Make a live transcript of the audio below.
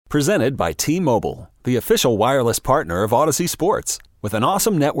Presented by T-Mobile, the official wireless partner of Odyssey Sports. With an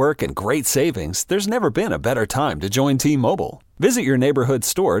awesome network and great savings, there's never been a better time to join T-Mobile. Visit your neighborhood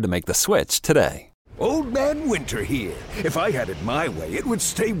store to make the switch today. Old Man Winter here. If I had it my way, it would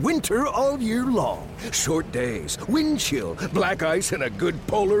stay winter all year long. Short days, wind chill, black ice, and a good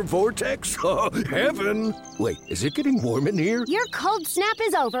polar vortex. Oh, heaven. Wait, is it getting warm in here? Your cold snap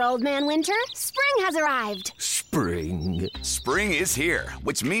is over, Old Man Winter. Spring has arrived. Spring. Spring is here,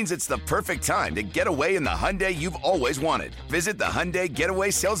 which means it's the perfect time to get away in the Hyundai you've always wanted. Visit the Hyundai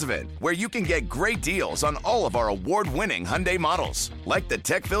Getaway Sales Event, where you can get great deals on all of our award-winning Hyundai models, like the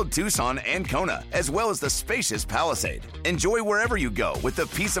tech-filled Tucson and Kona, as well as the spacious Palisade. Enjoy wherever you go with the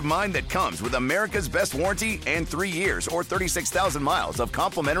peace of mind that comes with America's best warranty and 3 years or 36,000 miles of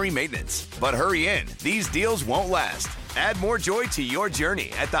complimentary maintenance. But hurry in, these deals won't last. Add more joy to your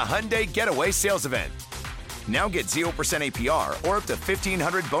journey at the Hyundai Getaway Sales Event. Now get 0% APR or up to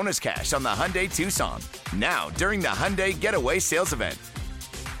 $1,500 bonus cash on the Hyundai Tucson. Now, during the Hyundai Getaway Sales Event.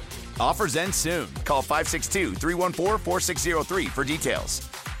 Offers end soon. Call 562-314-4603 for details.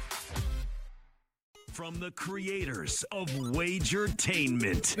 From the creators of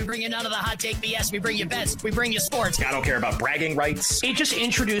Wagertainment. We bring you none of the hot take BS. We bring you bets. We bring you sports. I don't care about bragging rights. It just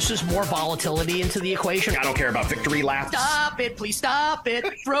introduces more volatility into the equation. I don't care about victory laps. Stop it, please stop it.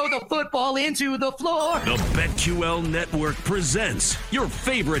 Throw the football into the floor. The BetQL Network presents your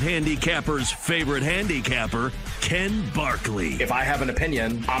favorite handicapper's favorite handicapper, Ken Barkley. If I have an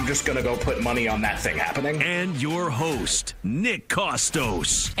opinion, I'm just going to go put money on that thing happening. And your host, Nick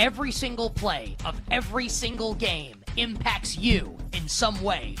Costos. Every single play of every single game impacts you in some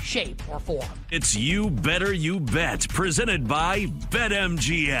way, shape, or form. It's You Better You Bet, presented by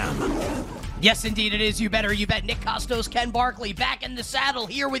BetMGM. Yes, indeed it is. You Better You Bet. Nick Costos, Ken Barkley, back in the saddle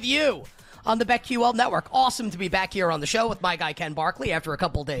here with you on the BetQL Network. Awesome to be back here on the show with my guy Ken Barkley after a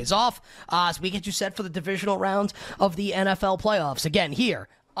couple days off as we get you set for the divisional round of the NFL playoffs. Again, here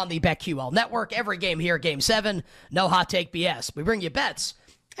on the BetQL Network. Every game here, Game 7. No hot take BS. We bring you bets.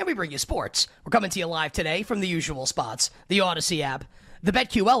 And we bring you sports. We're coming to you live today from the usual spots. The Odyssey app, the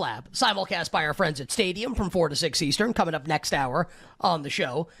BetQL app, simulcast by our friends at Stadium from 4 to 6 Eastern, coming up next hour on the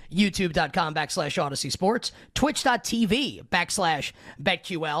show. YouTube.com/Odyssey Sports,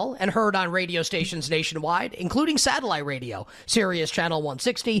 Twitch.tv/BetQL, and heard on radio stations nationwide, including satellite radio, Sirius Channel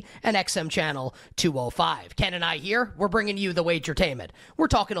 160 and XM Channel 205. Ken and I here, we're bringing you the Wagertainment. We're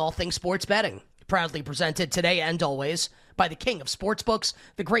talking all things sports betting. Proudly presented today and always by the king of sportsbooks,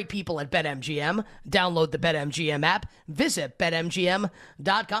 the great people at BetMGM. Download the BetMGM app. Visit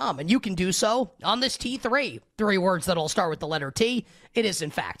BetMGM.com. And you can do so on this T3. 3 words that all start with the letter T. It is,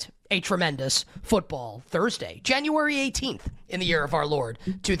 in fact, a tremendous football Thursday. January 18th in the year of our Lord,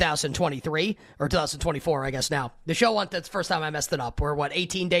 2023, or 2024, I guess now. The show, that's the first time I messed it up. We're,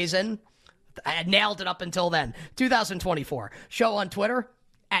 18 days in? I had nailed it up until then. 2024. Show on Twitter,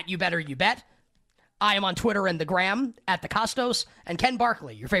 at You Better You Bet. I am on Twitter and the Gram at the Costos, and Ken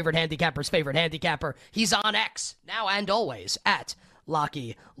Barkley, your favorite handicapper's favorite handicapper. He's on X now and always at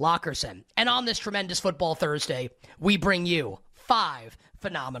Lockie Lockerson. And on this tremendous football Thursday, we bring you 5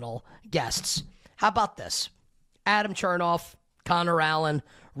 phenomenal guests. How about this? Adam Chernoff, Connor Allen,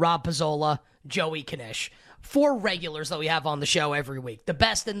 Rob Pizzola, Joey Knish. 4 regulars that we have on the show every week. The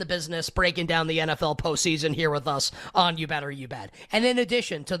best in the business, breaking down the NFL postseason here with us on You Better You Bet. And in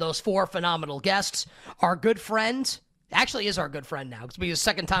addition to those 4 phenomenal guests, our good friend, actually is our good friend now, it's his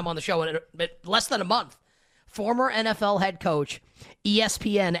second time on the show in less than a month, former NFL head coach,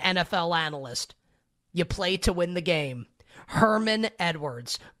 ESPN NFL analyst. You play to win the game. Herman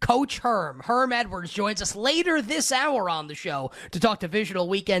Edwards. Coach Herm Edwards joins us later this hour on the show to talk divisional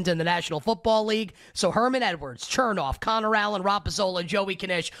weekend in the National Football League. So Herman Edwards, Chernoff, Connor Allen, Rob Pizzola, Joey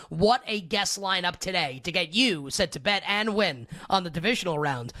Knish. What a guest lineup today to get you set to bet and win on the divisional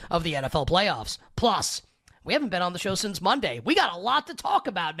round of the NFL playoffs. Plus, we haven't been on the show since Monday. We got a lot to talk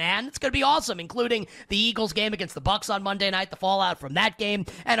about, man. It's going to be awesome, including the Eagles game against the Bucs on Monday night, the fallout from that game,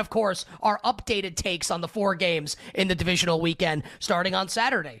 and, of course, our updated takes on the 4 games in the divisional weekend starting on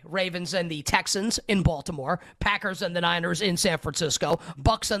Saturday. Ravens and the Texans in Baltimore, Packers and the Niners in San Francisco,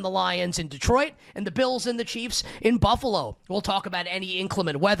 Bucs and the Lions in Detroit, and the Bills and the Chiefs in Buffalo. We'll talk about any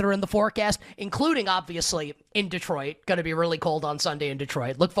inclement weather in the forecast, including, obviously, in Detroit. Going to be really cold on Sunday in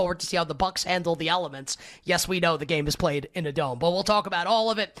Detroit. Look forward to see how the Bucs handle the elements. Yes, we know the game is played in a dome, but we'll talk about all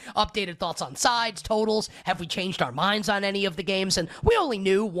of it. Updated thoughts on sides, totals. Have we changed our minds on any of the games? And we only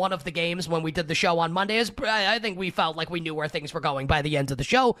knew one of the games when we did the show on Monday. I think we felt like we knew where things were going by the end of the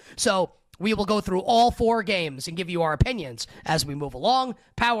show. So we will go through all 4 games and give you our opinions as we move along.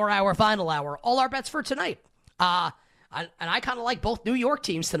 Power hour, final hour, all our bets for tonight. And I kind of like both New York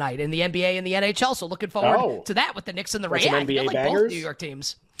teams tonight in the NBA and the NHL. So looking forward to that with the Knicks and the Rays. I like both New York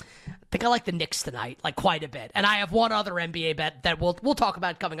teams. I think I like the Knicks tonight, like quite a bit. And I have one other NBA bet that we'll talk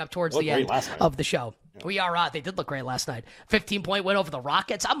about coming up towards the end of the show. Yeah. We are, they did look great last night. 15-point win over the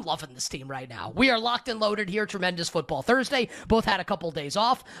Rockets. I'm loving this team right now. We are locked and loaded here. Tremendous Football Thursday. Both had a couple days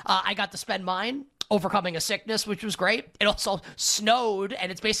off. I got to spend mine overcoming a sickness, which was great. It also snowed,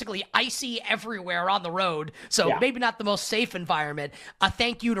 and it's basically icy everywhere on the road, so maybe not the most safe environment. A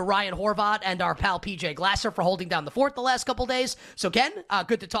thank you to Ryan Horvat and our pal PJ Glasser for holding down the fort the last couple days. So, Ken,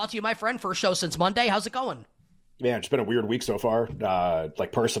 good to talk to you, my friend. First show since Monday. How's it going? Man, it's been a weird week so far,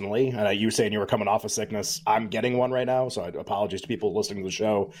 like personally. And you saying you were coming off a sickness, I'm getting one right now, so apologies to people listening to the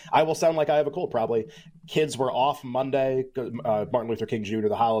show. I will sound like I have a cold, probably. Kids were off Monday, Martin Luther King Jr.,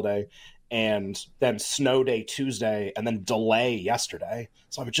 the holiday, and then snow day Tuesday, and then delay yesterday.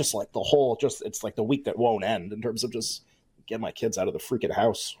 So I'm just like it's like the week that won't end in terms of just get my kids out of the freaking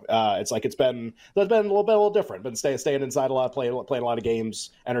house. It's been a little different. Been staying inside a lot, playing a lot of games,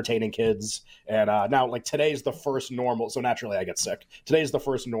 entertaining kids, and now like today's the first normal. So naturally I get sick. Today's the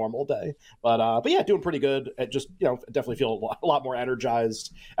first normal day, but yeah, doing pretty good. Just definitely feel a lot more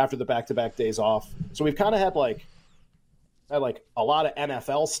energized after the back-to-back days off. So we've kind of had a lot of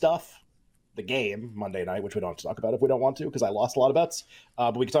NFL stuff. The game Monday night, which we don't have to talk about if we don't want to, because I lost a lot of bets.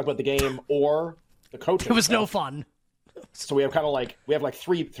 But we can talk about the game or the coaching. It was stuff. no fun. So we have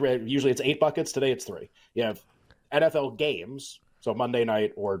three. Usually it's 8 buckets. Today it's 3. You have NFL games, so Monday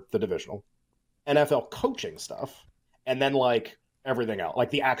night or the divisional, NFL coaching stuff, and then like everything else, like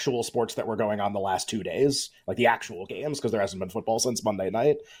the actual sports that were going on the last 2 days, like the actual games, because there hasn't been football since Monday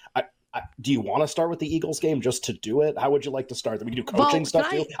night. Do you want to start with the Eagles game just to do it? How would you like to start? We can do coaching stuff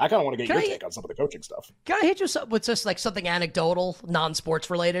too. I kind of want to get your take on some of the coaching stuff. Can I hit you with just like something anecdotal, non-sports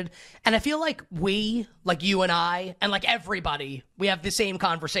related? And I feel like we, like you and I, and like everybody, we have the same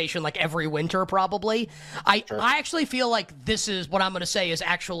conversation like every winter probably. I actually feel like this is what I'm going to say is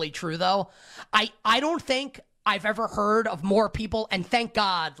actually true though. I don't think I've ever heard of more people, and thank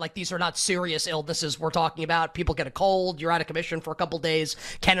God, like these are not serious illnesses we're talking about. People get a cold, you're out of commission for a couple days.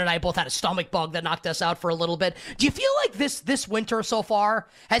 Ken and I both had a stomach bug that knocked us out for a little bit. Do you feel like this winter so far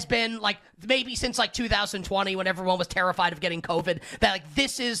has been like maybe since like 2020 when everyone was terrified of getting COVID, that like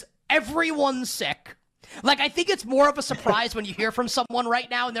this is everyone's sick? Like, I think it's more of a surprise when you hear from someone right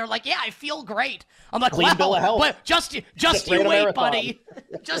now and they're like, yeah, I feel great. I'm like, clean bill of health. But just you wait, buddy.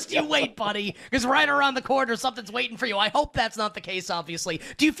 Just you wait, buddy. Because right around the corner, something's waiting for you. I hope that's not the case, obviously.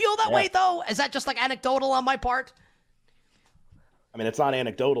 Do you feel that way, though? Is that just like anecdotal on my part? I mean, it's not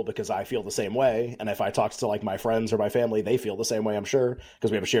anecdotal because I feel the same way. And if I talk to like my friends or my family, they feel the same way, I'm sure,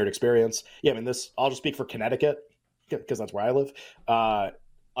 because we have a shared experience. Yeah, I mean, I'll just speak for Connecticut because that's where I live.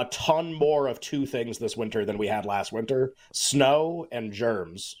 A ton more of 2 things this winter than we had last winter: snow and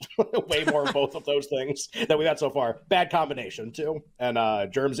germs. Way more of both of those things that we've had so far. Bad combination too. And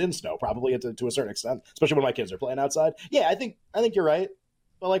germs in snow probably to a certain extent, especially when my kids are playing outside. Yeah, I think you're right.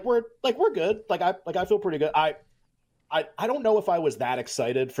 But we're good. I feel pretty good. I don't know if I was that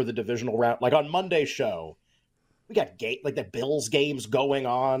excited for the divisional round. Like on Monday's show, we got the Bills games going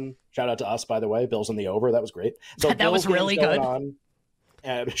on. Shout out to us, by the way. Bills in the over. That was great. So that was really good.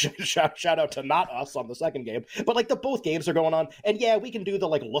 And shout out to not us on the second game, but like both games are going on, and yeah, we can do the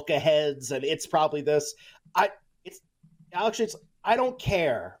like look aheads, and it's probably this. I don't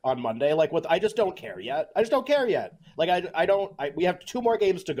care on Monday. I just don't care yet. We have 2 more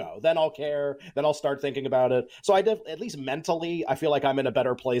games to go. Then I'll care. Then I'll start thinking about it. So at least mentally, I feel like I'm in a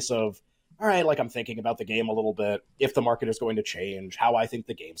better place of, all right, like I'm thinking about the game a little bit, if the market is going to change, how I think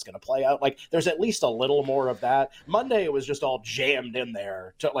the game's going to play out. Like there's at least a little more of that. Monday, it was just all jammed in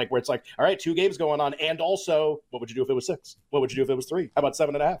there to like, where it's like, all right, 2 games going on. And also, what would you do if it was 6? What would you do if it was 3? How about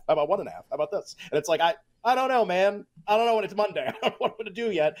 7.5? How about 1.5? How about this? And it's like, I don't know, man. I don't know when it's Monday. I don't know what I'm going to do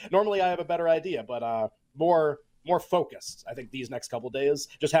yet. Normally I have a better idea, but more focused, I think, these next couple days,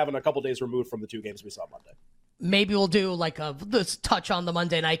 just having a couple days removed from the 2 games we saw Monday. Maybe we'll do let's touch on the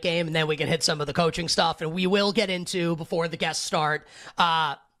Monday night game, and then we can hit some of the coaching stuff. And we will get into, before the guests start,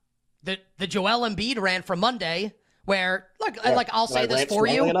 the Joel Embiid rant from Monday, where I'll say this for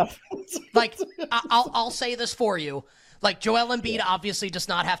you. I'll say this for you. Like, Joel Embiid obviously does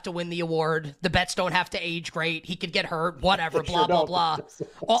not have to win the award. The bets don't have to age great. He could get hurt, whatever, blah, blah, blah.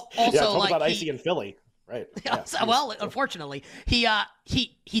 Also, talk about icy in Philly. Right. Yeah, well, unfortunately, he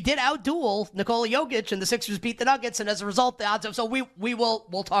did outduel Nikola Jokic, and the Sixers beat the Nuggets, and as a result, the odds. So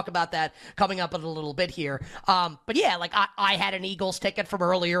we'll talk about that coming up in a little bit here. But yeah, like I had an Eagles ticket from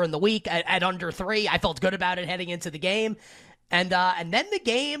earlier in the week at under 3. I felt good about it heading into the game. And then the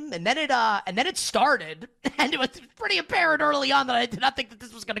game, and then it started, and it was pretty apparent early on that I did not think that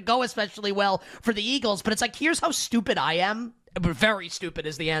this was going to go especially well for the Eagles. But it's like, here's how stupid I am. Very stupid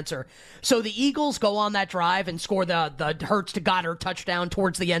is the answer. So the Eagles go on that drive and score the Hurts to Goddard touchdown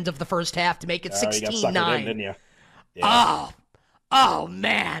towards the end of the first half to make it 16-9. Didn't you? Yeah. Oh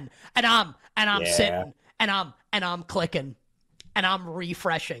man. And I'm sitting and I'm clicking and I'm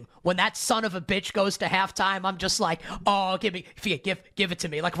refreshing. When that son of a bitch goes to halftime, I'm just like, oh, give it to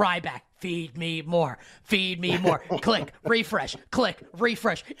me. Like Ryback. Feed me more. Click, refresh.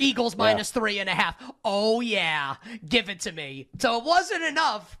 Eagles minus 3.5. Oh, yeah. Give it to me. So it wasn't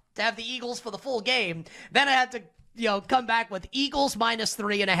enough to have the Eagles for the full game. Then I had to, come back with Eagles minus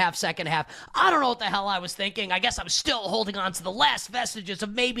 3.5 second half. I don't know what the hell I was thinking. I guess I was still holding on to the last vestiges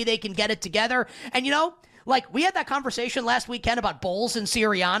of maybe they can get it together. And, we had that conversation last weekend about Bowles and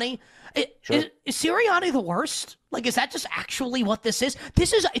Sirianni. Is Sirianni the worst? Is that just actually what this is?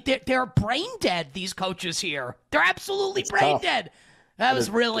 They're brain dead, these coaches here. They're absolutely brain dead. That was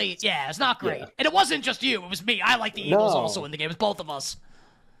really, it's not great. Yeah. And it wasn't just you, it was me. I like the Eagles also in the game. It was both of us.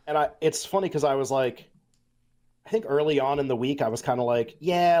 And it's funny because I was like, I think early on in the week, I was kind of like,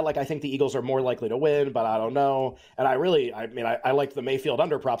 I think the Eagles are more likely to win, but I don't know. And I liked the Mayfield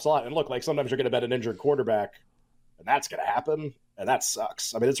underprops a lot. And look, sometimes you're going to bet an injured quarterback, and that's going to happen. And that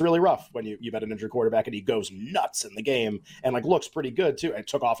sucks. It's really rough when you bet an injured quarterback and he goes nuts in the game and looks pretty good too. And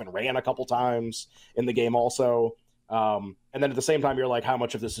took off and ran a couple times in the game also. And then at the same time, you're like, how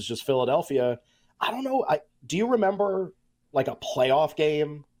much of this is just Philadelphia? I don't know. Do you remember a playoff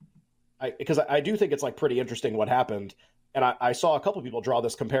game? Because I do think it's pretty interesting what happened. And I saw a couple people draw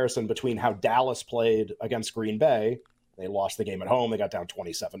this comparison between how Dallas played against Green Bay. They lost the game at home. They got down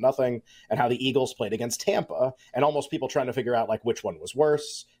 27-0. And how the Eagles played against Tampa. And almost people trying to figure out which one was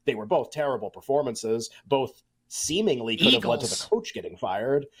worse. They were both terrible performances. Both seemingly could have led to the coach getting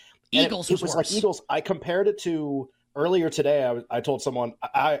fired. And Eagles it was worse. Eagles. I compared it to earlier today. I told someone,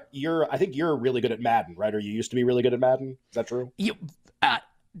 I think you're really good at Madden, right? Or you used to be really good at Madden. Is that true?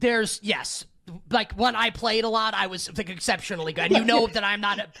 Yes. When I played a lot, I was exceptionally good. And that I'm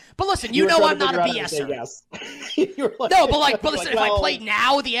not but listen, I'm not a BSer. Yes. But listen, if I played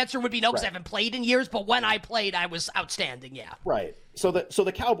now, the answer would be no, because I haven't played in years. But when I played, I was outstanding. Yeah. Right. So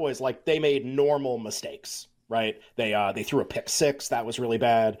the Cowboys, they made normal mistakes. Right. They threw a pick six. That was really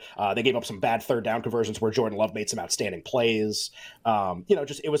bad. They gave up some bad third down conversions where Jordan Love made some outstanding plays.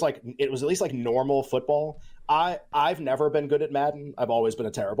 It was at least normal football. I've never been good at Madden. I've always been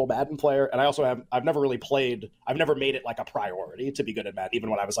a terrible Madden player. And I also I've never really played. I've never made it a priority to be good at Madden, even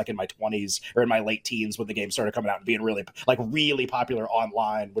when I was in my 20s or in my late teens when the game started coming out and being really really popular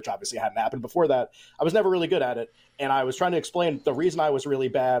online, which obviously hadn't happened before that. I was never really good at it. And I was trying to explain the reason I was really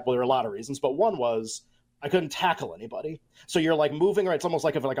bad. Well, there are a lot of reasons, but one was I couldn't tackle anybody. So you're moving around. It's almost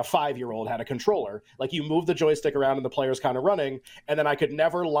like if a 5-year-old had a controller. You move the joystick around and the player's kind of running, and then I could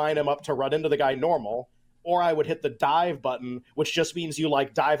never line him up to run into the guy normal, or I would hit the dive button, which just means you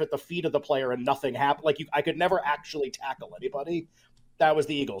dive at the feet of the player and nothing happened. I could never actually tackle anybody. That was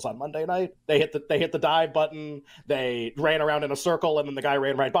the Eagles on Monday night. They hit the dive button. They ran around in a circle, and then the guy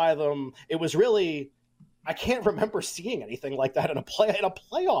ran right by them. It was really, I can't remember seeing anything like that in a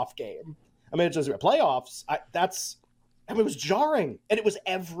playoff game. It's just playoffs. It was jarring, and it was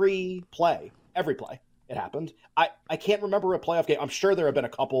every play it happened. I can't remember a playoff game. I'm sure there have been a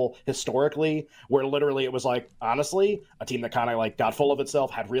couple historically where literally it was honestly, a team that kind of got full of itself,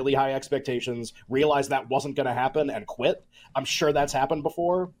 had really high expectations, realized that wasn't going to happen, and quit. I'm sure that's happened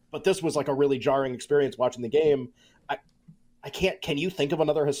before, but this was a really jarring experience watching the game. I can't. Can you think of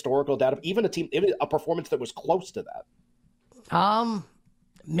another historical data, even a performance that was close to that?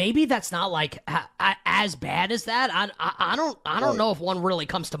 Maybe that's not as bad as that. I don't know if one really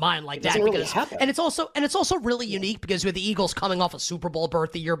comes to mind like that, because and it's also really unique because with the Eagles coming off a Super Bowl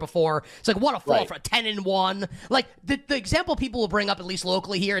berth the year before, it's what a fall for a 10-1. The example people will bring up, at least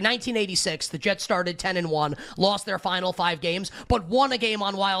locally here, in 1986, the Jets started 10-1, lost their final 5 games, but won a game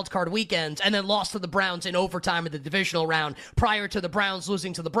on Wild Card weekend, and then lost to the Browns in overtime in the divisional round, prior to the Browns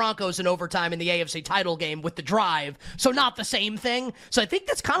losing to the Broncos in overtime in the AFC title game with the drive. So not the same thing. So I think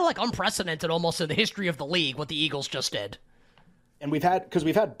that's kind of unprecedented almost in the history of the league, what the Eagles just did. And we've had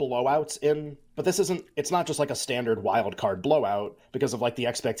blowouts but it's not just a standard wild card blowout because of the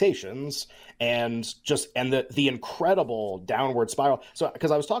expectations and the incredible downward spiral. So,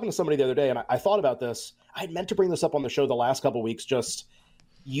 because I was talking to somebody the other day and I thought about this, I had meant to bring this up on the show the last couple of weeks, just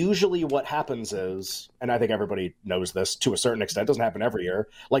usually what happens is, and I think everybody knows this to a certain extent, it doesn't happen every year,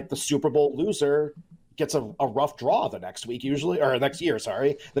 the Super Bowl loser gets a rough draw the next week usually, or next year,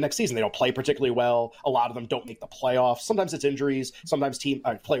 sorry. The next season, they don't play particularly well. A lot of them don't make the playoffs. Sometimes it's injuries. Sometimes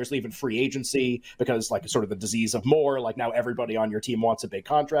players leave in free agency because like sort of the disease of more, like now everybody on your team wants a big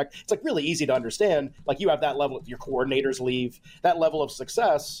contract. It's like really easy to understand. Like you have that level, your coordinators leave, that level of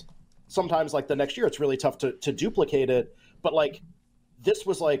success. Sometimes like the next year, it's really tough to duplicate it. But like this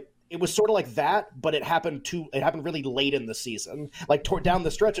was like, it was sort of like that, but it happened really late in the season. Like down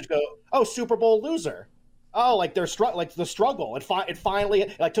the stretch, it'd go, oh, Super Bowl loser. Oh, like the struggle. It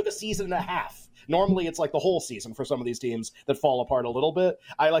finally like took a season and a half. Normally, it's like the whole season for some of these teams that fall apart a little bit.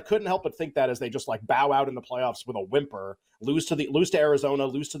 I like couldn't help but think that as they just like bow out in the playoffs with a whimper, lose to Arizona,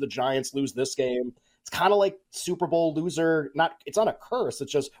 lose to the Giants, lose this game. It's kind of like Super Bowl loser. It's not a curse.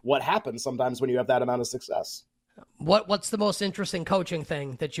 It's just what happens sometimes when you have that amount of success. What's the most interesting coaching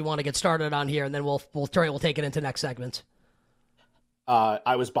thing that you want to get started on here, and then we'll take it into next segment.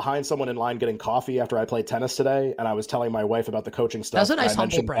 I was behind someone in line getting coffee after I played tennis today, and I was telling my wife about the coaching stuff. That's a nice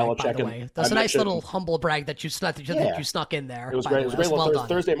humble brag, by the way. That's a nice little humble brag that you snuck in there. It was great. It was great. Well,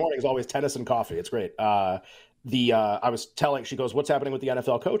 Thursday morning is always tennis and coffee. It's great. I was telling, she goes, what's happening with the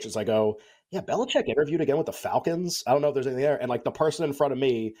NFL coaches? I go, yeah, Belichick interviewed again with the Falcons. I don't know if there's anything there. And like the person in front of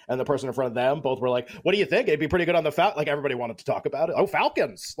me and the person in front of them both were like, what do you think? It'd be pretty good on the Falcons. Like everybody wanted to talk about it. Oh,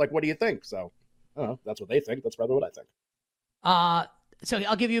 Falcons. Like, what do you think? So I don't know. That's what they think. That's probably what I think. So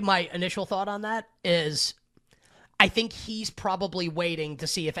I'll give you my initial thought on that is I think he's probably waiting to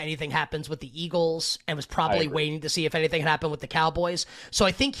see if anything happens with the Eagles and was probably waiting to see if anything happened with the Cowboys. So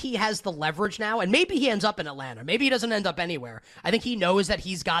I think he has the leverage now, and maybe he ends up in Atlanta. Maybe he doesn't end up anywhere. I think he knows that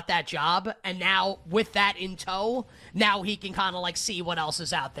he's got that job, and now with that in tow, now he can kind of like see what else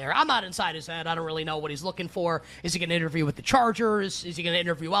is out there. I'm not inside his head. I don't really know what he's looking for. Is he going to interview with the Chargers? Is he going to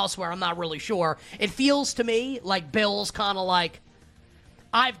interview elsewhere? I'm not really sure. It feels to me like Bill's kind of like,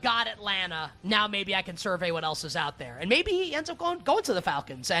 I've got Atlanta. Now maybe I can survey what else is out there. And maybe he ends up going to the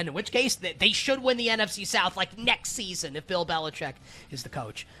Falcons, and in which case they should win the NFC South like next season if Bill Belichick is the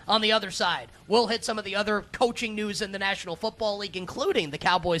coach. On the other side, we'll hit some of the other coaching news in the National Football League, including the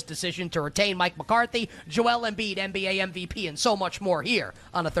Cowboys' decision to retain Mike McCarthy, Joel Embiid, NBA MVP, and so much more here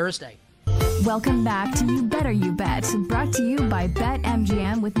on a Thursday. Welcome back to You Better You Bet, brought to you by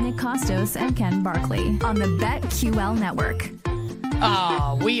BetMGM with Nick Costos and Ken Barkley on the BetQL Network.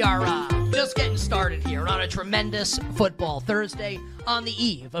 We are just getting started here on a tremendous football Thursday on the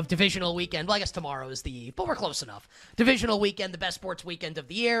eve of divisional weekend. Well, I guess tomorrow is the eve, but we're close enough. Divisional weekend, the best sports weekend of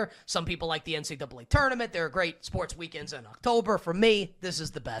the year. Some people like the NCAA tournament. There are great sports weekends in October. For me, this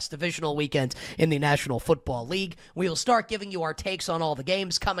is the best divisional weekend in the National Football League. We will start giving you our takes on all the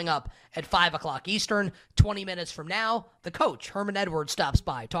games coming up at 5 o'clock Eastern. 20 minutes from now, the coach, Herman Edwards, stops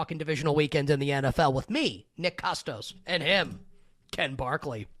by talking divisional weekend in the NFL with me, Nick Costos, and him, Ken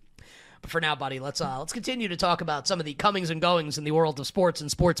Barkley. But for now, buddy, let's continue to talk about some of the comings and goings in the world of sports and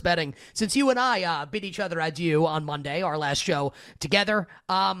sports betting. Since you and I bid each other adieu on Monday, our last show together,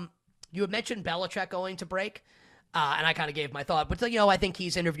 you had mentioned Belichick going to break, and I kind of gave my thought. But, I think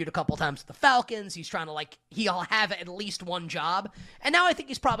he's interviewed a couple times with the Falcons. He's trying to, he'll have at least one job. And now I think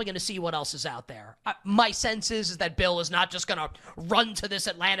he's probably going to see what else is out there. My sense is that Bill is not just going to run to this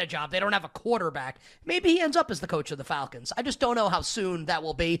Atlanta job. They don't have a quarterback. Maybe he ends up as the coach of the Falcons. I just don't know how soon that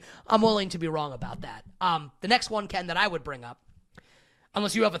will be. I'm willing to be wrong about that. The next one, Ken, that I would bring up,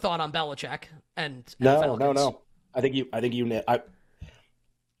 unless you have a thought on Belichick and No.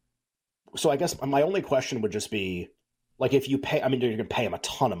 So I guess my only question would just be, if you pay, you're going to pay him a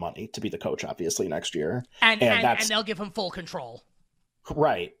ton of money to be the coach, obviously, next year. And they'll give him full control.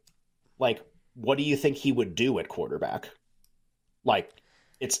 Right. What do you think he would do at quarterback?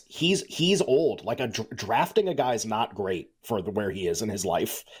 He's old. Drafting a guy's not great for where he is in his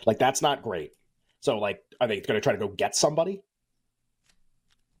life. That's not great. So, are they going to try to go get somebody?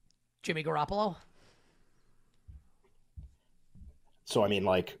 Jimmy Garoppolo? So,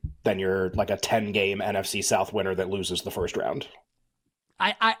 then you're a 10-game NFC South winner that loses the first round.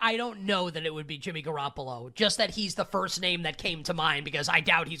 I don't know that it would be Jimmy Garoppolo, just that he's the first name that came to mind because I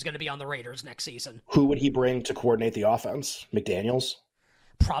doubt he's going to be on the Raiders next season. Who would he bring to coordinate the offense? McDaniels?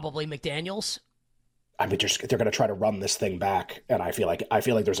 Probably McDaniels. They're going to try to run this thing back, and I feel like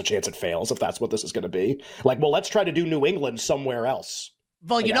there's a chance it fails if that's what this is going to be. Let's try to do New England somewhere else.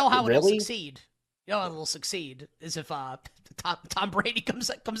 Well, you know how it'll succeed. You know how it'll succeed is if Tom Brady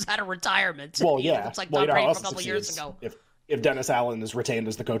comes out of retirement. Well, yeah. It's like Tom Brady for a couple of years ago. If Dennis Allen is retained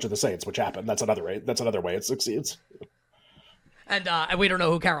as the coach of the Saints, which happened, that's another way it succeeds. And we don't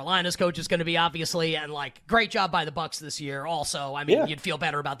know who Carolina's coach is going to be, obviously. And great job by the Bucs this year. Also, You'd feel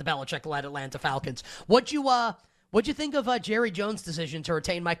better about the Belichick-led Atlanta Falcons. What'd you think of Jerry Jones' decision to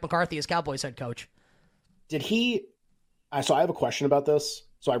retain Mike McCarthy as Cowboys head coach? Did he? So I have a question about this.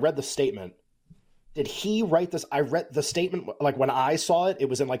 So I read the statement. Did he write this? I read the statement, like when I saw it, it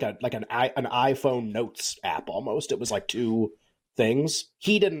was in like an iPhone notes app almost. It was like two things.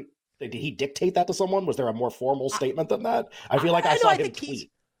 He didn't. Did he dictate that to someone? Was there a more formal statement than that? I feel like I saw him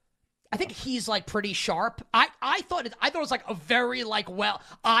tweet. I think he's like pretty sharp. I thought it was like a very like, well,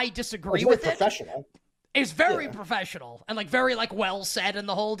 I disagree with it. Professional. It's very professional and like very like well said in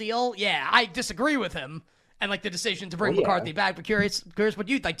the whole deal. Yeah, I disagree with him and like the decision to bring McCarthy back. But curious what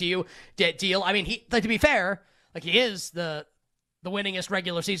you like. Do you deal? I mean, he, like, to be fair, like he is the winningest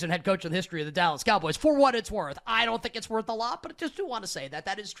regular season head coach in the history of the Dallas Cowboys. For what it's worth, I don't think it's worth a lot, but I just do want to say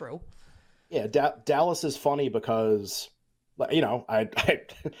that is true. Yeah, Dallas is funny because, you know, I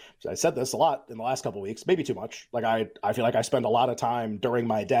said this a lot in the last couple of weeks, maybe too much. Like I feel like I spend a lot of time during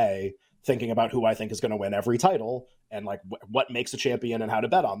my day thinking about who I think is going to win every title and like what makes a champion and how to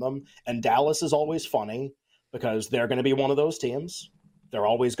bet on them. And Dallas is always funny because they're going to be one of those teams. They're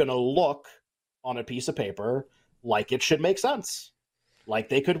always going to look on a piece of paper like it should make sense, like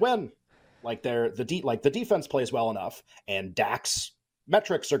they could win, like the defense plays well enough, and Dak's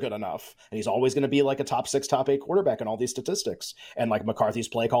metrics are good enough, and he's always going to be like a top 6, top 8 quarterback in all these statistics. And like McCarthy's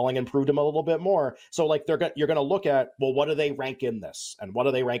play calling improved him a little bit more. So like you're going to look at, well, what do they rank in this, and what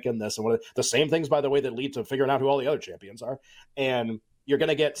do they rank in this, and what the same things, by the way, that lead to figuring out who all the other champions are. And you're going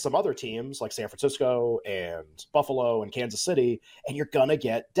to get some other teams like San Francisco and Buffalo and Kansas City, and you're going to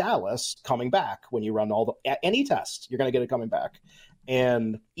get Dallas coming back when you run any test. You're going to get it coming back.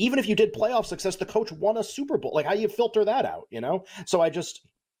 And even if you did playoff success, the coach won a Super Bowl. Like, how do you filter that out, you know? So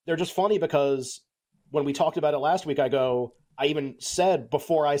they're just funny because when we talked about it last week, I even said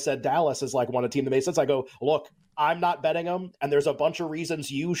before I said Dallas is like one team that made sense. I go, look, I'm not betting them, and there's a bunch of reasons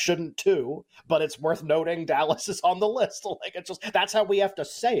you shouldn't too, but it's worth noting Dallas is on the list. Like, it's just, that's how we have to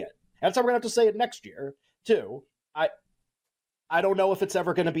say it. That's how we're going to have to say it next year too. I don't know if it's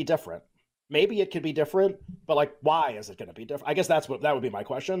ever going to be different. Maybe it could be different, but like, why is it going to be different? I guess that would be my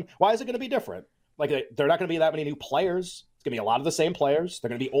question. Why is it going to be different? Like, they're not going to be that many new players. It's going to be a lot of the same players. They're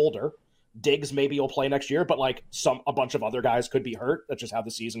going to be older. Diggs maybe will play next year, but like a bunch of other guys could be hurt. That's just how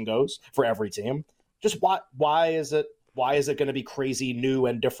the season goes for every team. Just why is it going to be crazy, new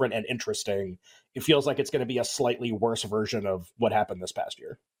and different and interesting? It feels like it's going to be a slightly worse version of what happened this past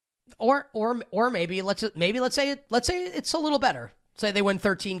year. Or maybe let's say it's a little better. Say they win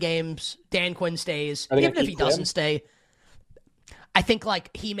 13 games, Dan Quinn stays. Even if he doesn't stay, I think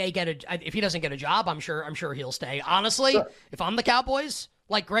like he may if he doesn't get a job, I'm sure he'll stay. Honestly, sure. If I'm the Cowboys,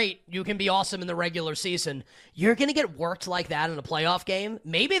 like, great, you can be awesome in the regular season. You're going to get worked like that in a playoff game.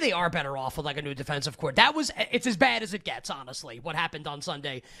 Maybe they are better off with like a new defensive coordinator. It's as bad as it gets, honestly, what happened on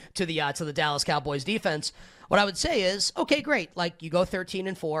Sunday to the Dallas Cowboys defense. What I would say is, okay, great. Like, you go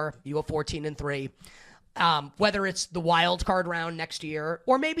 13-4, you go 14-3. Whether it's the wild card round next year,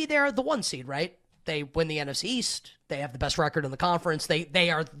 or maybe they're the 1 seed, right? They win the NFC East. They have the best record in the conference. They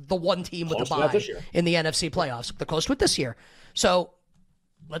are the one team with the bye in the NFC playoffs. They're close to it this year. So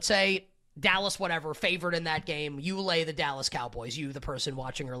let's say Dallas, whatever, favored in that game. You lay the Dallas Cowboys, you, the person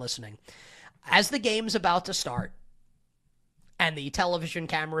watching or listening. As the game's about to start, and the television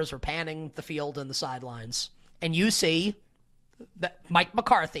cameras are panning the field and the sidelines, and you see that Mike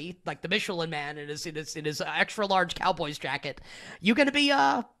McCarthy, like the Michelin Man in his extra large Cowboys jacket, you gonna be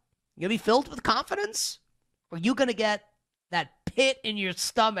filled with confidence? Or you gonna get that pit in your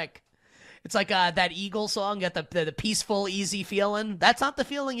stomach? It's like that Eagles song, get the peaceful, easy feeling. That's not the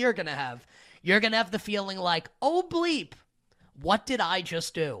feeling you're gonna have. You're gonna have the feeling like, oh bleep, what did I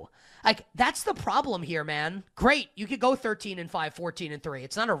just do? Like, that's the problem here, man. Great, you could go 13-5, 14-3.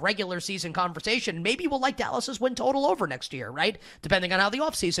 It's not a regular season conversation. Maybe we'll like Dallas's win total over next year, right? Depending on how the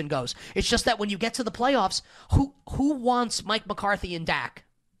offseason goes. It's just that when you get to the playoffs, who wants Mike McCarthy and Dak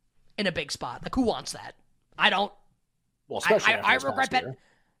in a big spot? Like, who wants that? I don't. Well, especially I regret betting.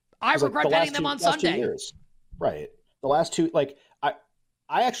 I regret betting them on Sunday. 2 years. Right. The last two, like, I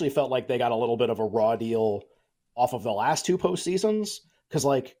actually felt like they got a little bit of a raw deal off of the last 2 postseasons, because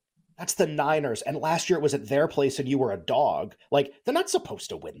like, that's the Niners, and last year it was at their place and you were a dog. Like, they're not supposed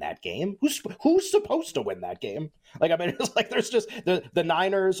to win that game. Who's supposed to win that game? Like, I mean, it's like there's just the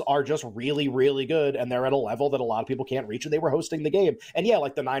Niners are just really, really good, and they're at a level that a lot of people can't reach, and they were hosting the game. And yeah,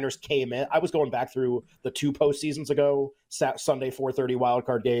 like, the Niners came in. I was going back through the 2 postseasons ago, Sunday 4:30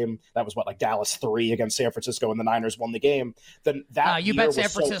 wildcard game. That was like Dallas 3 against San Francisco, and the Niners won the game. Then that you bet San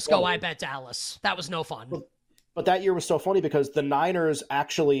Francisco, I bet Dallas. That was no fun. But that year was so funny because the Niners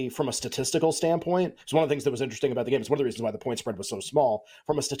actually, from a statistical standpoint, it's one of the things that was interesting about the game. It's one of the reasons why the point spread was so small.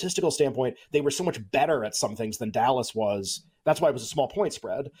 From a statistical standpoint, they were so much better at some things than Dallas was. That's why it was a small point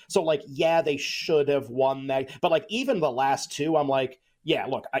spread. So, like, yeah, they should have won that. But, like, even the last two, I'm like, yeah,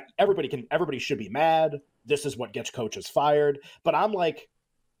 look, everybody should be mad. This is what gets coaches fired. But I'm like,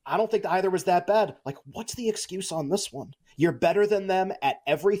 I don't think either was that bad. Like, what's the excuse on this one? You're better than them at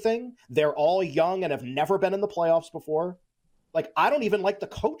everything. They're all young and have never been in the playoffs before. Like, I don't even like the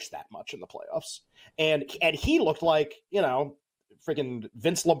coach that much in the playoffs. And he looked like, freaking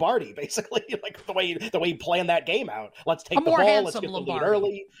Vince Lombardi, basically, like the way he planned that game out. Let's take the ball. Let's get the lead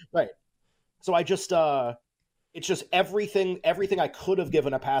early. Right. So I just, it's just everything I could have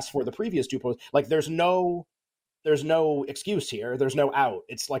given a pass for the previous two posts. Like, there's no excuse here. There's no out.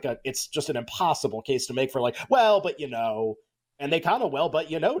 It's just an impossible case to make for like, well, but and they kind of but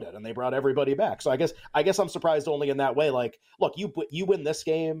did, and they brought everybody back. So I guess I'm surprised only in that way. Like, look, you win this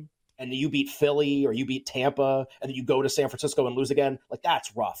game and you beat Philly or you beat Tampa and then you go to San Francisco and lose again. Like,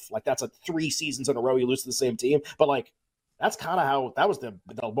 that's rough. Like, that's 3 seasons in a row you lose to the same team. But like, that's kind of how that was the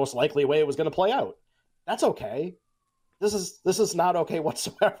most likely way it was going to play out. That's okay. This is not okay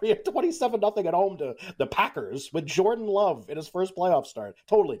whatsoever. 27-0 at home to the Packers with Jordan Love in his first playoff start.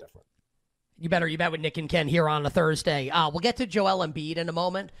 Totally different. You bet with Nick and Ken here on a Thursday. We'll get to Joel Embiid in a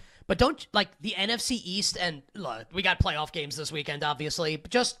moment, but don't like the NFC East, and look, we got playoff games this weekend, obviously,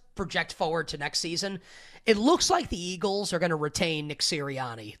 but just project forward to next season. It looks like the Eagles are going to retain Nick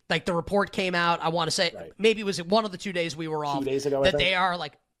Sirianni. Like, the report came out, I want to say, maybe it was one of the 2 days we were off, 2 days ago, that they are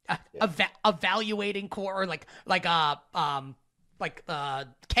like evaluating core,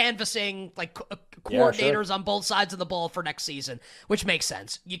 canvassing coordinators on both sides of the ball for next season, which makes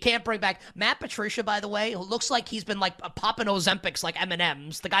sense. You can't bring back Matt Patricia, by the way, who looks like he's been like popping Ozempics like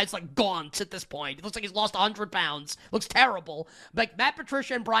M&Ms. The guy's like gaunt at this point. It looks like he's lost 100 pounds. Looks terrible. Like, Matt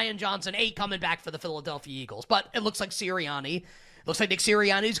Patricia and Brian Johnson ain't coming back for the Philadelphia Eagles, but it looks like Nick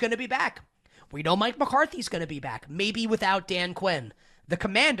Sirianni's going to be back. We know Mike McCarthy's going to be back, maybe without Dan Quinn. The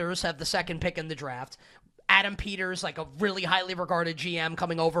Commanders have the second pick in the draft. Adam Peters, like a really highly regarded GM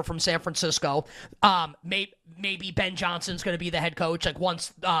coming over from San Francisco. Maybe Ben Johnson's going to be the head coach, like,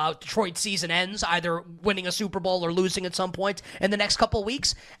 once Detroit's season ends, either winning a Super Bowl or losing at some point in the next couple of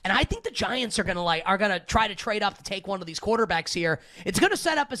weeks. And I think the Giants are going to try to trade up to take one of these quarterbacks here. It's going to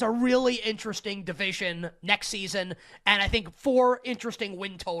set up as a really interesting division next season, and I think 4 interesting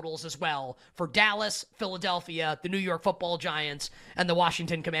win totals as well for Dallas, Philadelphia, the New York Football Giants, and the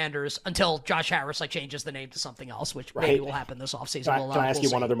Washington Commanders, until Josh Harris changes the name to something else, which maybe will happen this offseason. Can I ask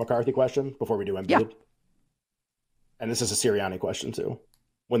you one other McCarthy question before we do Embiid? Yeah. And this is a Sirianni question too.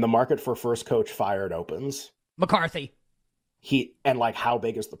 When the market for first coach fired opens, McCarthy, how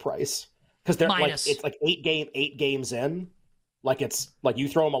big is the price? Because they're minus. It's like 8 games in. Like, it's like you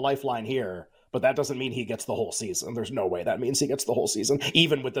throw him a lifeline here, but that doesn't mean he gets the whole season. There's no way that means he gets the whole season,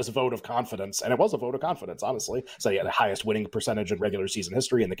 even with this vote of confidence. And it was a vote of confidence, honestly. So he had the highest winning percentage in regular season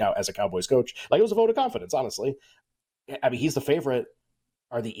history as a Cowboys coach. Like, it was a vote of confidence, honestly. I mean, he's the favorite.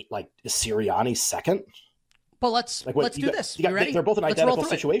 Is Sirianni second? Well, let's do this. You ready? They're both in identical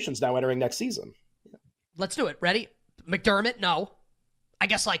situations now entering next season. Yeah. Let's do it. Ready? McDermott, no. I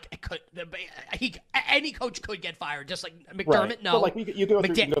guess it could. Any coach could get fired, just like McDermott. Right. No, but you go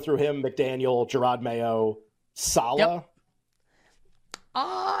through him, McDaniel, Gerard Mayo, Saleh. Yep.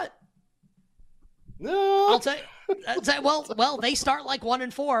 No. I'll say. Well, they start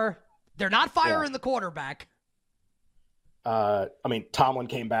 1-4. They're not firing the quarterback. I mean, Tomlin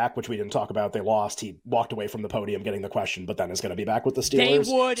came back, which we didn't talk about. They lost. He walked away from the podium getting the question, but then is going to be back with the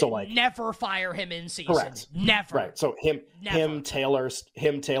Steelers. They would never fire him in season. Correct. Never. Right. So him, Taylor,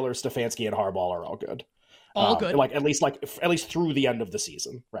 Stefanski, and Harbaugh are all good. All good. At least through the end of the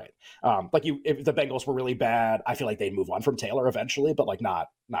season. Right. If the Bengals were really bad, I feel like they'd move on from Taylor eventually, but not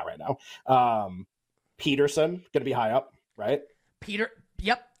right now. Peterson going to be high up, right?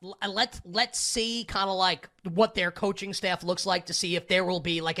 Yep. Let's see kind of what their coaching staff looks like to see if there will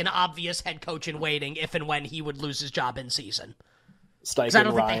be an obvious head coach in waiting if and when he would lose his job in season. Because I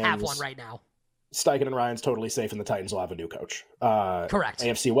don't think they have one right now. Steichen and Ryan's totally safe, and the Titans will have a new coach. Correct.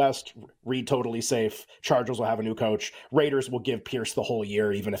 AFC West, Reed totally safe. Chargers will have a new coach. Raiders will give Pierce the whole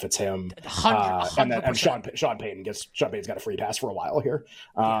year, even if it's him. 100%. And Sean Payton's got a free pass for a while here.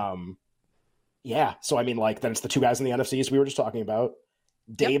 Yeah. So I mean, then it's the 2 guys in the NFCs we were just talking about.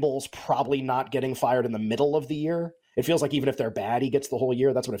 Dable's probably not getting fired in the middle of the year. It feels like even if they're bad, he gets the whole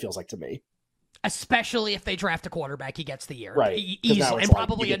year. That's what it feels like to me. Especially if they draft a quarterback, he gets the year. Right. Easily, and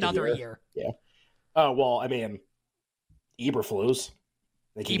probably another year. Yeah. Oh, well, I mean, Eberflus.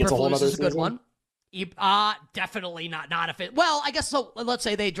 He gets a whole other is a good one. Definitely not if it. Well, I guess so. Let's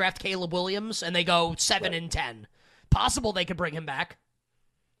say they draft Caleb Williams and they go 7-10. Possible they could bring him back.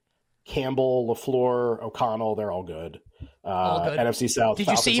 Campbell, LaFleur, O'Connell, they're all good. All good. NFC South. Did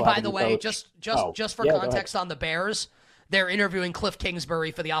Falcons you see, by the way, coach. just for context on the Bears, they're interviewing Cliff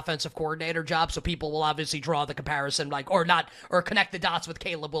Kingsbury for the offensive coordinator job, so people will obviously draw the comparison, or connect the dots with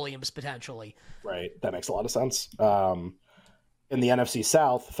Caleb Williams potentially. Right, that makes a lot of sense. In the NFC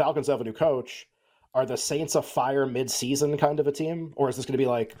South, Falcons have a new coach. Are the Saints a fire mid-season kind of a team, or is this going to be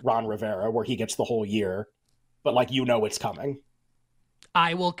like Ron Rivera, where he gets the whole year, but it's coming?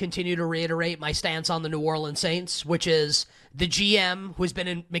 I will continue to reiterate my stance on the New Orleans Saints, which is the GM, who's been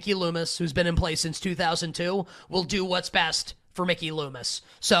in Mickey Loomis, who's been in place since 2002, will do what's best for Mickey Loomis.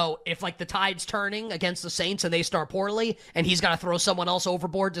 So if the tide's turning against the Saints and they start poorly and he's got to throw someone else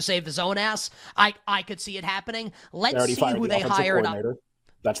overboard to save his own ass, I could see it happening. Let's see who they hire.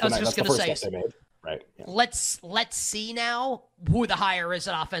 That's the first step they made. Right. Yeah. Let's see now who the hire is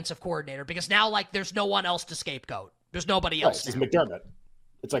at offensive coordinator, because now there's no one else to scapegoat. There's nobody else. It's McDermott.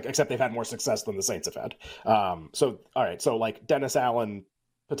 It's except they've had more success than the Saints have had. So Dennis Allen,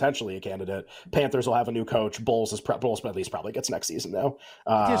 potentially a candidate. Panthers will have a new coach. Bulls at least probably gets next season now.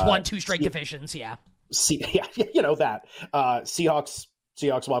 There's 1-2 straight divisions, yeah. That. Seahawks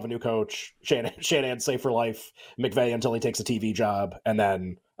will have a new coach. Shanahan safe for life. McVay until he takes a TV job, and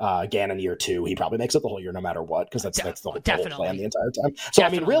then Gannon year 2. He probably makes it the whole year no matter what, because that's the whole plan the entire time. So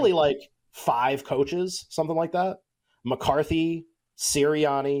definitely. Really 5 coaches, something like that. McCarthy,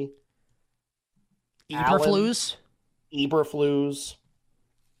 Sirianni, Eberflus,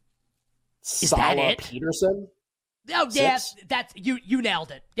 Saleh, Peterson. Oh yeah, that's you nailed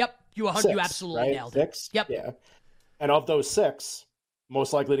it. Yep, you absolutely nailed it. 6? Yep. Yeah. And of those 6,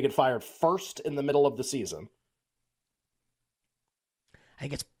 most likely to get fired first in the middle of the season, I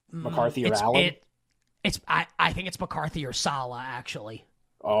think it's McCarthy or Allen. I think it's McCarthy or Saleh, actually.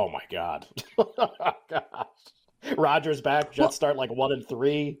 Oh my God. Gosh. Rodgers back. Jets start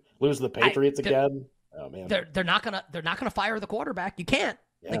 1-3. Lose to the Patriots again. Oh man. They're not gonna fire the quarterback. You can't.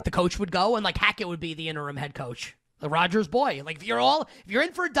 Yeah. The coach would go, and Hackett would be the interim head coach. The Rodgers boy. If you're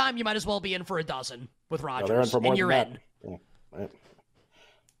in for a dime, you might as well be in for a dozen with Rodgers. No, they're in for more and you're than in. Yeah. Right.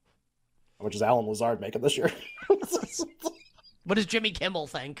 How much is Alan Lazard making this year? What does Jimmy Kimmel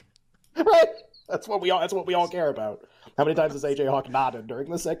think? Right. That's what we all care about. How many times has AJ Hawk nodded during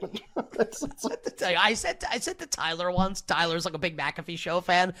this segment? I said to Tyler once. Tyler's a big McAfee show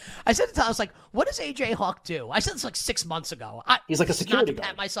fan. I said to Tyler, I was like, "What does AJ Hawk do?" I said this 6 months ago. He's a security guard. Not to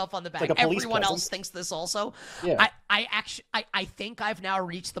pat myself on the back. Like Everyone else thinks this also. Yeah. I think I've now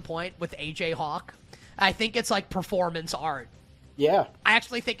reached the point with AJ Hawk. I think it's performance art. Yeah. I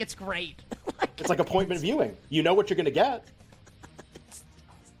actually think it's great. It's appointment viewing. You know what you're going to get.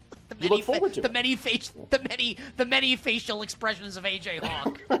 You look forward to the many facial expressions of AJ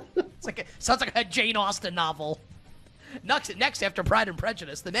Hawk. Sounds like a Jane Austen novel. Next after Pride and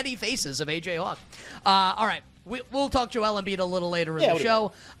Prejudice, the many faces of AJ Hawk. All right, we'll talk Joel Embiid a little later in the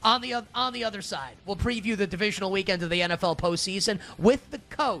show. On the other side, we'll preview the divisional weekend of the NFL postseason with the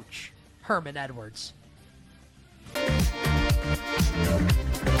coach Herman Edwards.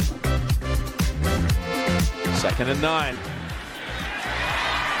 2nd and 9.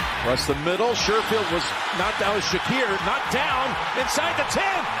 Across the middle, Sherfield was knocked down. Shakir knocked down inside the 10.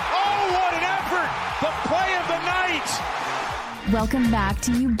 Oh, what an effort! The play of the night. Welcome back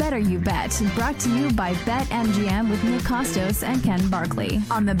to You Better You Bet, brought to you by BetMGM with Nick Costos and Ken Barkley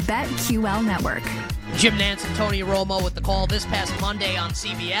on the BetQL network. Jim Nance and Tony Romo with the call this past Monday on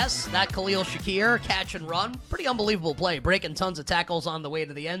CBS. That Khalil Shakir catch and run. Pretty unbelievable play. Breaking tons of tackles on the way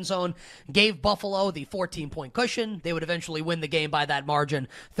to the end zone. Gave Buffalo the 14-point cushion. They would eventually win the game by that margin,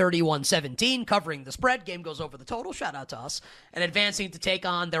 31-17, covering the spread. Game goes over the total. Shout out to us. And advancing to take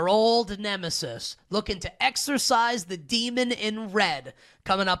on their old nemesis. Looking to exorcise the demon in red.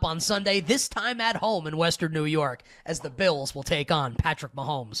 Coming up on Sunday, this time at home in Western New York, as the Bills will take on Patrick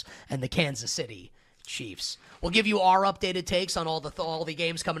Mahomes and the Kansas City Chiefs. We'll give you our updated takes on all the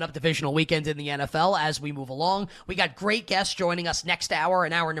games coming up divisional weekend in the NFL as we move along. We got great guests joining us next hour,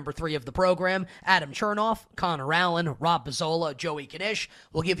 in hour number 3 of the program. Adam Chernoff, Connor Allen, Rob Bizzola, Joey Knish.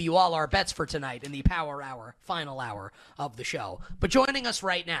 We'll give you all our bets for tonight in the Power Hour, final hour of the show. But joining us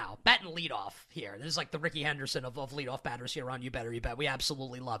right now, batting leadoff here. This is the Ricky Henderson of leadoff batters here on You Better You Bet. We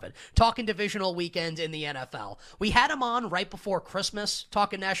absolutely love it. Talking divisional weekend in the NFL. We had him on right before Christmas,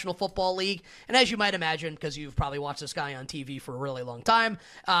 talking National Football League, and as you might imagine, imagine, because you've probably watched this guy on TV for a really long time,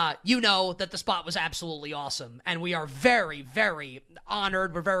 you know that the spot was absolutely awesome. And we are very, very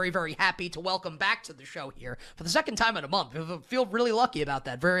honored. We're very, very happy to welcome back to the show here for the second time in a month. We feel really lucky about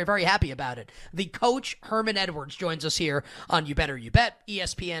that. Very, very happy about it. The coach, Herman Edwards, joins us here on You Better You Bet,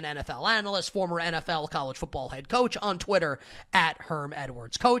 ESPN NFL analyst, former NFL college football head coach, on Twitter at Herm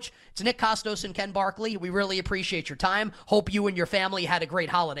Edwards. Coach, it's Nick Costos and Ken Barkley. We really appreciate your time. Hope you and your family had a great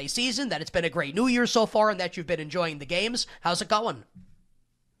holiday season, that it's been a great New Year so far, and that you've been enjoying the games. How's it going?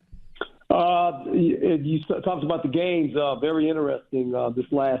 You talked about the games. Very interesting this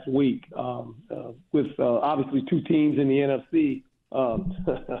last week with obviously two teams in the NFC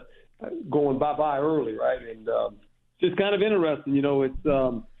going bye-bye early, right? And just kind of interesting. You know, it's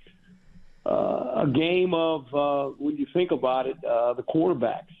a game of, when you think about it, the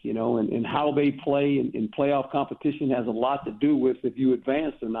quarterbacks, you know, and how they play in playoff competition has a lot to do with if you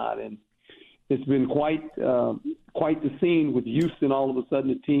advance or not. And it's been quite the scene with Houston, all of a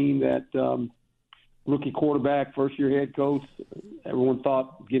sudden a team that rookie quarterback, first-year head coach, everyone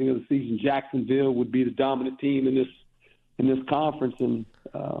thought beginning of the season Jacksonville would be the dominant team in this conference. And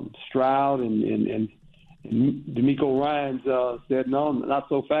Stroud and D'Amico Ryans said, no, not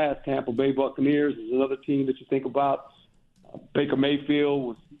so fast. Tampa Bay Buccaneers is another team that you think about. Baker Mayfield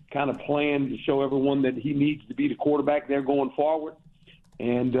was kind of playing to show everyone that he needs to be the quarterback there going forward.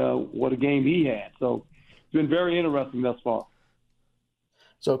 And what a game he had. So it's been very interesting thus far.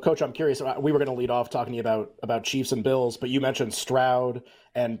 So, Coach, I'm curious. We were going to lead off talking to you about Chiefs and Bills, but you mentioned Stroud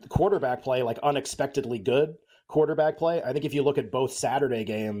and quarterback play, like unexpectedly good quarterback play. I think if you look at both Saturday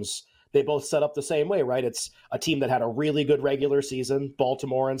games, they both set up the same way, right? It's a team that had a really good regular season,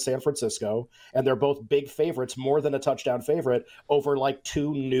 Baltimore and San Francisco, and they're both big favorites, more than a touchdown favorite, over like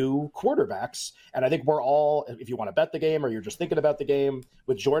two new quarterbacks. And I think we're all, if you want to bet the game or you're just thinking about the game,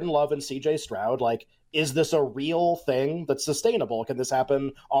 with Jordan Love and CJ Stroud, like, is this a real thing that's sustainable? Can this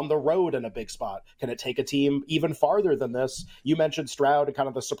happen on the road in a big spot? Can it take a team even farther than this? You mentioned Stroud and kind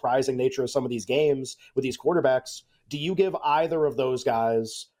of the surprising nature of some of these games with these quarterbacks. Do you give either of those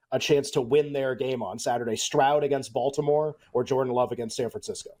guys a chance to win their game on Saturday, Stroud against Baltimore or Jordan Love against San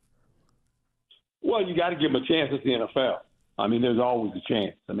Francisco? Well, you got to give them a chance. It's the NFL. I mean, there's always a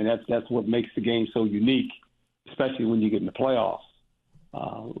chance. I mean, that's what makes the game so unique, especially when you get in the playoffs.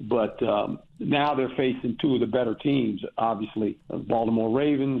 But now they're facing two of the better teams, obviously. Baltimore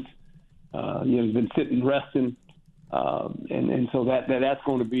Ravens, have been sitting resting, and so that's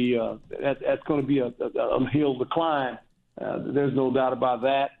going to be that's going to be a hill to climb. There's no doubt about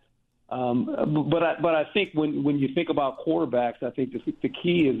that. But I think when you think about quarterbacks, I think the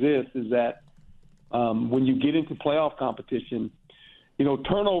key is that when you get into playoff competition,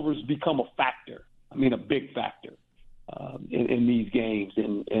 turnovers become a factor. I mean, a big factor in these games,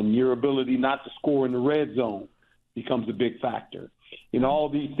 and your ability not to score in the red zone becomes a big factor. All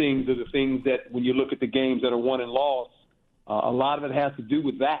these things are the things that when you look at the games that are won and lost, a lot of it has to do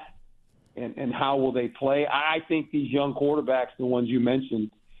with that. And how will they play? I think these young quarterbacks, the ones you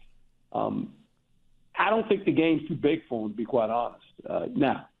mentioned, I don't think the game's too big for them, to be quite honest.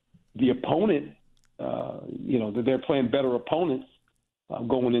 Now, the opponent, they're playing better opponents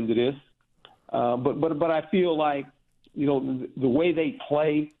going into this. But I feel like, the way they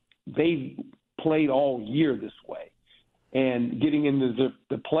play, they've played all year this way. And getting into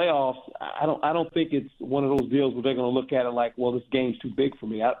the playoffs, I don't think it's one of those deals where they're going to look at it like, well, this game's too big for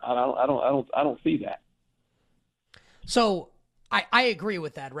me. I don't see that. So I agree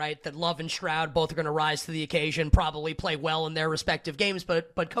with that, right? That Love and Stroud both are going to rise to the occasion, probably play well in their respective games.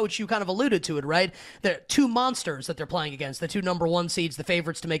 But Coach, you kind of alluded to it, right? They're two monsters that they're playing against, the two number one seeds, the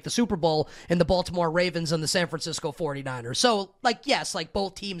favorites to make the Super Bowl, in the Baltimore Ravens and the San Francisco 49ers. So, yes,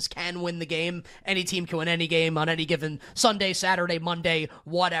 both teams can win the game. Any team can win any game on any given Sunday, Saturday, Monday,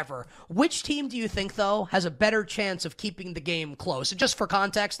 whatever. Which team do you think, though, has a better chance of keeping the game close? And just for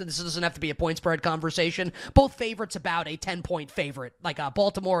context, and this doesn't have to be a point spread conversation, both favorites about a 10-point favorite,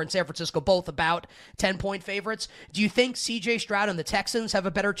 Baltimore and San Francisco, both about 10-point favorites. Do you think C.J. Stroud and the Texans have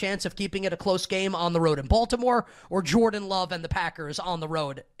a better chance of keeping it a close game on the road in Baltimore, or Jordan Love and the Packers on the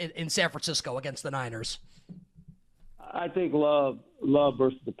road in San Francisco against the Niners? I think Love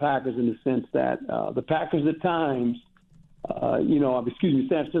versus the Packers in the sense that the Packers at times, San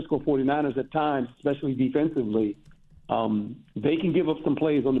Francisco 49ers at times, especially defensively, they can give up some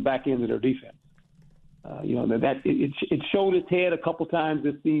plays on the back end of their defense. It showed its head a couple times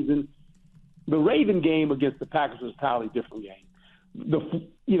this season. The Raven game against the Packers was a totally different game.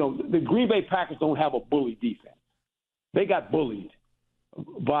 The Green Bay Packers don't have a bully defense. They got bullied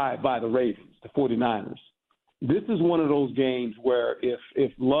by the Ravens, the 49ers. this is one of those games where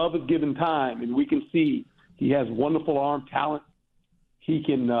if Love is given time, and we can see he has wonderful arm talent, he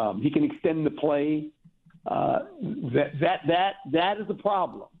can extend the play. That is a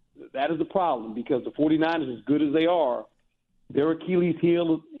problem. That is a problem because the 49ers, as good as they are, their Achilles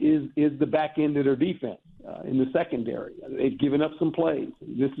heel is the back end of their defense in the secondary. They've given up some plays.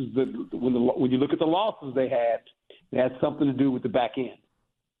 This is when you look at the losses they had something to do with the back end.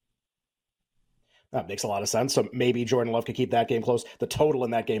 That makes a lot of sense. So maybe Jordan Love could keep that game close. The total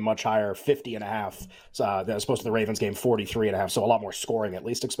in that game much higher, 50.5. As opposed to the Ravens game, 43.5. So a lot more scoring at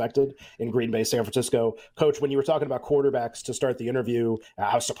least expected in Green Bay, San Francisco. Coach, when you were talking about quarterbacks to start the interview,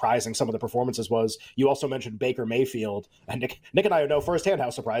 how surprising some of the performances was, you also mentioned Baker Mayfield. And Nick and I know firsthand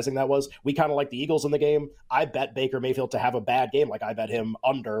how surprising that was. We kind of like the Eagles in the game. I bet Baker Mayfield to have a bad game. Like I bet him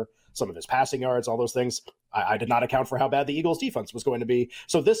under some of his passing yards, all those things. I did not account for how bad the Eagles defense was going to be.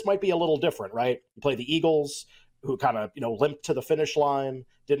 So this might be a little different, right? You play the Eagles, who kind of, limped to the finish line,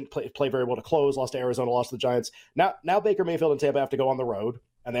 didn't play very well to close, lost to Arizona, lost to the Giants. Now Baker Mayfield and Tampa have to go on the road,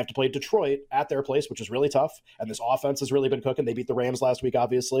 and they have to play Detroit at their place, which is really tough. And this offense has really been cooking. They beat the Rams last week,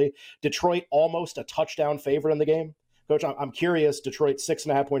 obviously. Detroit almost a touchdown favorite in the game. Coach, I'm curious, Detroit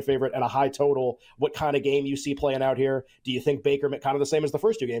 6.5-point favorite and a high total. What kind of game you see playing out here? Do you think Baker, kind of the same as the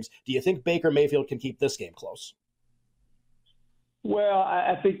first two games, do you think Baker Mayfield can keep this game close? Well,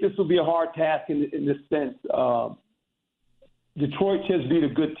 I think this will be a hard task in this sense. Detroit just beat a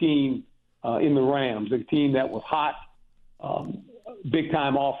good team in the Rams, a team that was hot,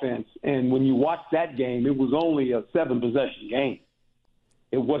 big-time offense. And when you watch that game, it was only a 7-possession game.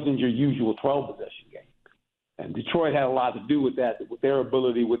 It wasn't your usual 12-possession game. And Detroit had a lot to do with that, with their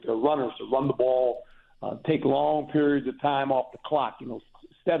ability with their runners to run the ball, take long periods of time off the clock,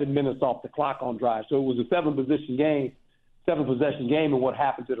 7 minutes off the clock on drive. So it was a 7-possession game. And what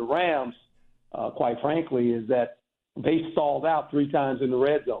happened to the Rams, quite frankly, is that they stalled out 3 times in the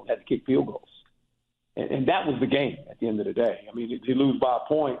red zone, had to kick field goals. And that was the game at the end of the day. I mean, they lose by a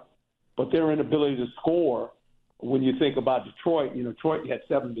point, but their inability to score, when you think about Detroit, Detroit had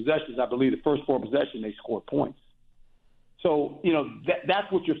 7 possessions. I believe the first 4 possessions, they scored points. So,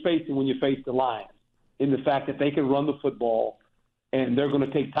 that's what you're facing when you face the Lions, in the fact that they can run the football and they're going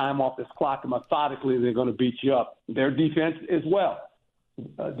to take time off this clock and methodically they're going to beat you up. Their defense as well.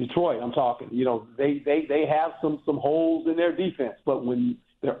 Detroit, I'm talking, they have some holes in their defense, but when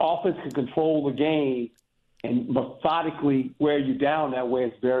their offense can control the game and methodically wear you down that way,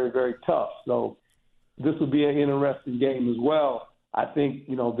 it's very, very tough. So this will be an interesting game as well. I think,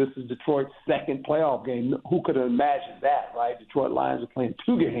 this is Detroit's second playoff game. Who could have imagined that, right? Detroit Lions are playing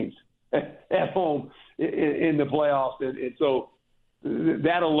 2 games at home in the playoffs. And so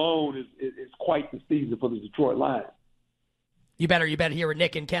that alone is quite the season for the Detroit Lions. You better hear with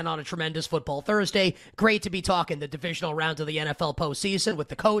Nick and Ken on a tremendous Football Thursday. Great to be talking the divisional round of the NFL postseason with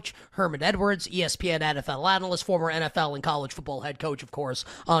the coach, Herman Edwards, ESPN NFL analyst, former NFL and college football head coach, of course,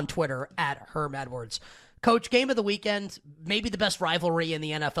 on Twitter at Herm Edwards. Coach, game of the weekend, maybe the best rivalry in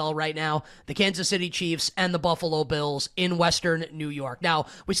the NFL right now, the Kansas City Chiefs and the Buffalo Bills in Western New York. Now,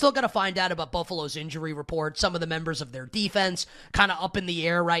 we still got to find out about Buffalo's injury report. Some of the members of their defense kind of up in the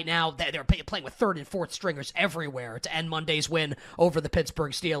air right now. They're playing with 3rd and 4th stringers everywhere to end Monday's win over the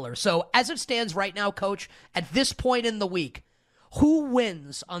Pittsburgh Steelers. So as it stands right now, Coach, at this point in the week, who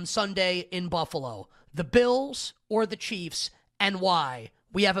wins on Sunday in Buffalo, the Bills or the Chiefs, and why?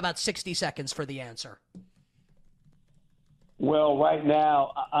 We have about 60 seconds for the answer. Well, right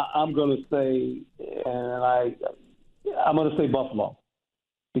now, I'm going to say, I'm going to say Buffalo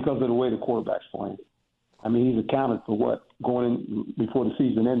because of the way the quarterback's playing. I mean, he's accounted for going in before the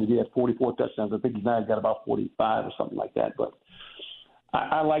season ended. He had 44 touchdowns. I think he's now got about 45 or something like that. But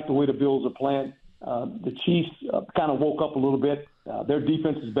I like the way the Bills are playing. The Chiefs kind of woke up a little bit. Their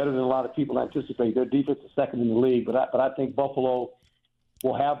defense is better than a lot of people anticipate. Their defense is second in the league, but I think Buffalo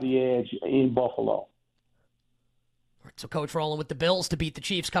will have the edge in Buffalo. So, Coach, rolling with the Bills to beat the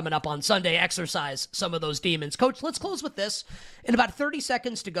Chiefs coming up on Sunday. Exercise some of those demons. Coach, let's close with this. In about 30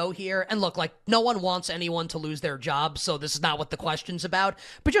 seconds to go here. And look, no one wants anyone to lose their job, so this is not what the question's about.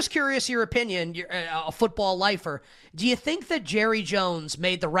 But just curious your opinion, you're a football lifer. Do you think that Jerry Jones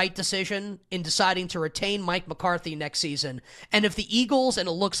made the right decision in deciding to retain Mike McCarthy next season? And if the Eagles, and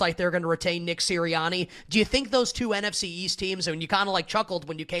it looks like they're going to retain Nick Sirianni, do you think those 2 NFC East teams, and you kind of chuckled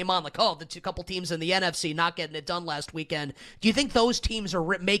when you came on, the couple teams in the NFC not getting it done last weekend, do you think those teams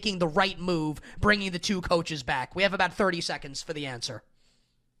are making the right move, bringing the 2 coaches back? We have about 30 seconds for the answer.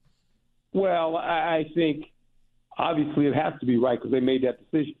 Well, I think obviously it has to be right because they made that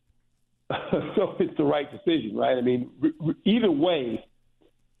decision. So it's the right decision, right? I mean, either way,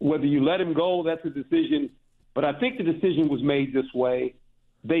 whether you let him go, that's a decision But I think the decision was made this way.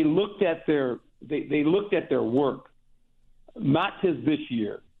 They looked at their work, not just this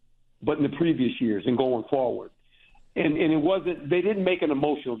year, but in the previous years and going forward. And it wasn't. They didn't make an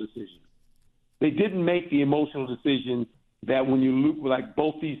emotional decision. They didn't make the emotional decision that when you look like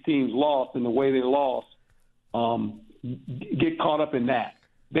both these teams lost and the way they lost, get caught up in that.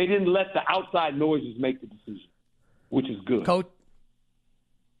 They didn't let the outside noises make the decision, which is good.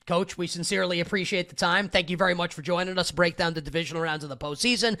 Coach, we sincerely appreciate the time. Thank you very much for joining us to break down the divisional rounds of the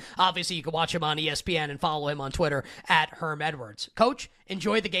postseason. Obviously, you can watch him on ESPN and follow him on Twitter at Herm Edwards. Coach,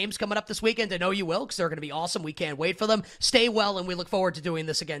 enjoy the games coming up this weekend. I know you will because they're going to be awesome. We can't wait for them. Stay well, and we look forward to doing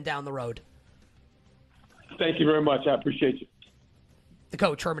this again down the road. Thank you very much. I appreciate you. The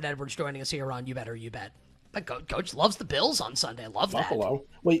coach, Herman Edwards, joining us here on You Bet or You Bet. Coach loves the Bills on Sunday. I love that. Buffalo.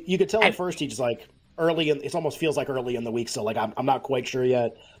 Well, you could tell at first he's like early in. It almost feels like early in the week. So like I'm not quite sure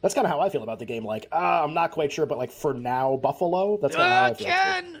yet. That's kind of how I feel about the game. Like I'm not quite sure, but like for now, Buffalo. That's kind of how I feel.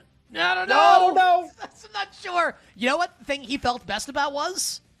 Ken, I don't know. No. I'm not sure. You know what the thing he felt best about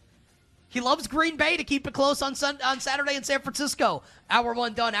was? He loves Green Bay to keep it close on Saturday in San Francisco. Hour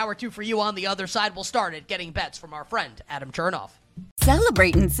 1 done, hour 2 for you on the other side. We'll start at getting bets from our friend Adam Chernoff.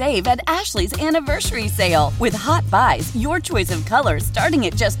 Celebrate and save at Ashley's Anniversary Sale. With Hot Buys, your choice of colors starting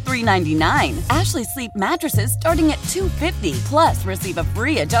at just $3.99. Ashley Sleep mattresses starting at $2.50. Plus, receive a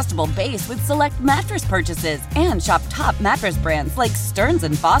free adjustable base with select mattress purchases. And shop top mattress brands like Stearns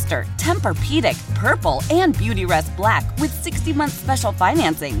 & Foster, Tempur-Pedic, Purple, and Beautyrest Black with 60-month special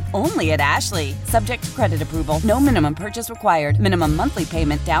financing. Only at Ashley. Subject to credit approval. No minimum purchase required. Minimum monthly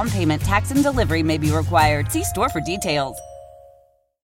payment, down payment, tax, and delivery may be required. See store for details.